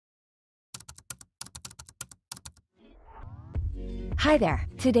Hi there.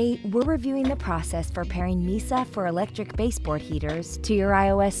 Today, we're reviewing the process for pairing Mysa for electric baseboard heaters to your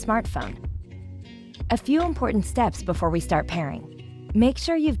iOS smartphone. A few important steps before we start pairing. Make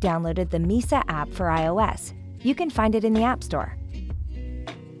sure you've downloaded the Mysa app for iOS. You can find it in the App Store.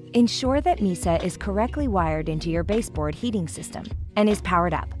 Ensure that Mysa is correctly wired into your baseboard heating system and is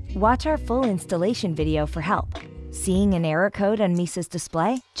powered up. Watch our full installation video for help. Seeing an error code on Mysa's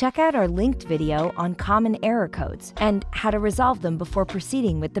display? Check out our linked video on common error codes and how to resolve them before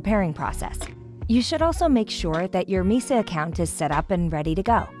proceeding with the pairing process. You should also make sure that your Mysa account is set up and ready to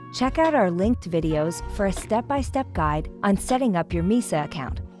go. Check out our linked videos for a step-by-step guide on setting up your Mysa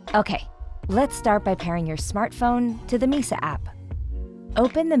account. Okay, let's start by pairing your smartphone to the Mysa app.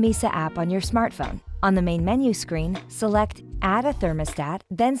 Open the Mysa app on your smartphone. On the main menu screen, select Add a Thermostat,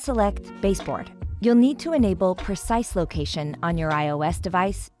 then select Baseboard. You'll need to enable Precise Location on your iOS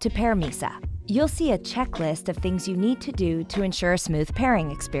device to pair Mysa. You'll see a checklist of things you need to do to ensure a smooth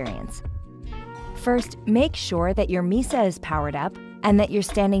pairing experience. First, make sure that your Mysa is powered up and that you're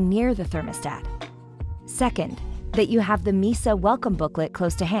standing near the thermostat. Second, that you have the Mysa welcome booklet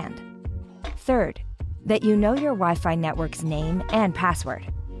close to hand. Third, that you know your Wi-Fi network's name and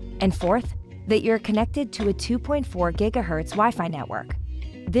password. And fourth, that you're connected to a 2.4 GHz Wi-Fi network.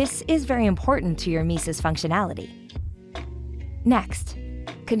 This is very important to your Mysa's functionality. Next,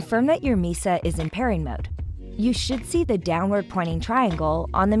 confirm that your Mysa is in pairing mode. You should see the downward pointing triangle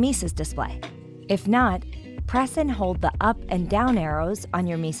on the Mysa's display. If not, press and hold the up and down arrows on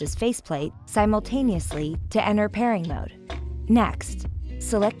your Mysa's faceplate simultaneously to enter pairing mode. Next,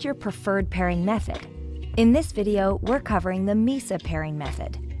 select your preferred pairing method. In this video, we're covering the Mysa pairing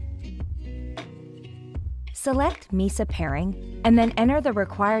method. Select Mysa pairing and then enter the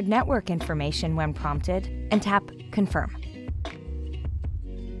required network information when prompted and tap Confirm.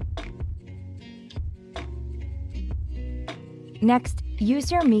 Next,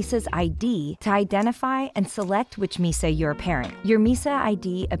 use your Mysa's ID to identify and select which Mysa you're pairing. Your Mysa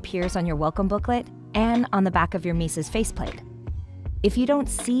ID appears on your welcome booklet and on the back of your Mysa's faceplate. If you don't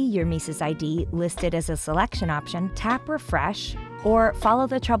see your Mysa's ID listed as a selection option, tap Refresh or follow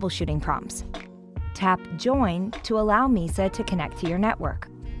the troubleshooting prompts. Tap Join to allow Mysa to connect to your network.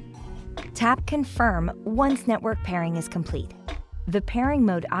 Tap Confirm once network pairing is complete. The pairing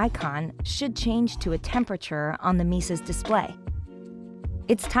mode icon should change to a temperature on the Mysa's display.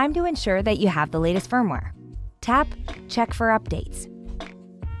 It's time to ensure that you have the latest firmware. Tap Check for updates.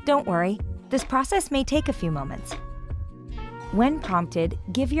 Don't worry, this process may take a few moments. When prompted,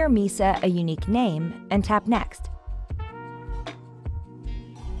 give your Mysa a unique name and tap Next.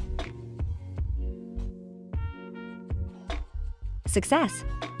 Success!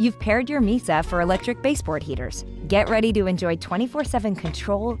 You've paired your Mysa for electric baseboard heaters. Get ready to enjoy 24/7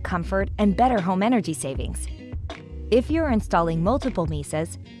 control, comfort, and better home energy savings. If you're installing multiple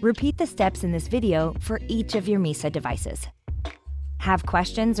Mysas, repeat the steps in this video for each of your Mysa devices. Have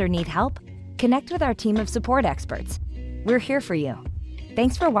questions or need help? Connect with our team of support experts. We're here for you.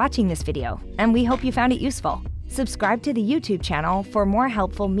 Thanks for watching this video, and we hope you found it useful. Subscribe to the YouTube channel for more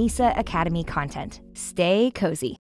helpful Mysa Academy content. Stay cozy.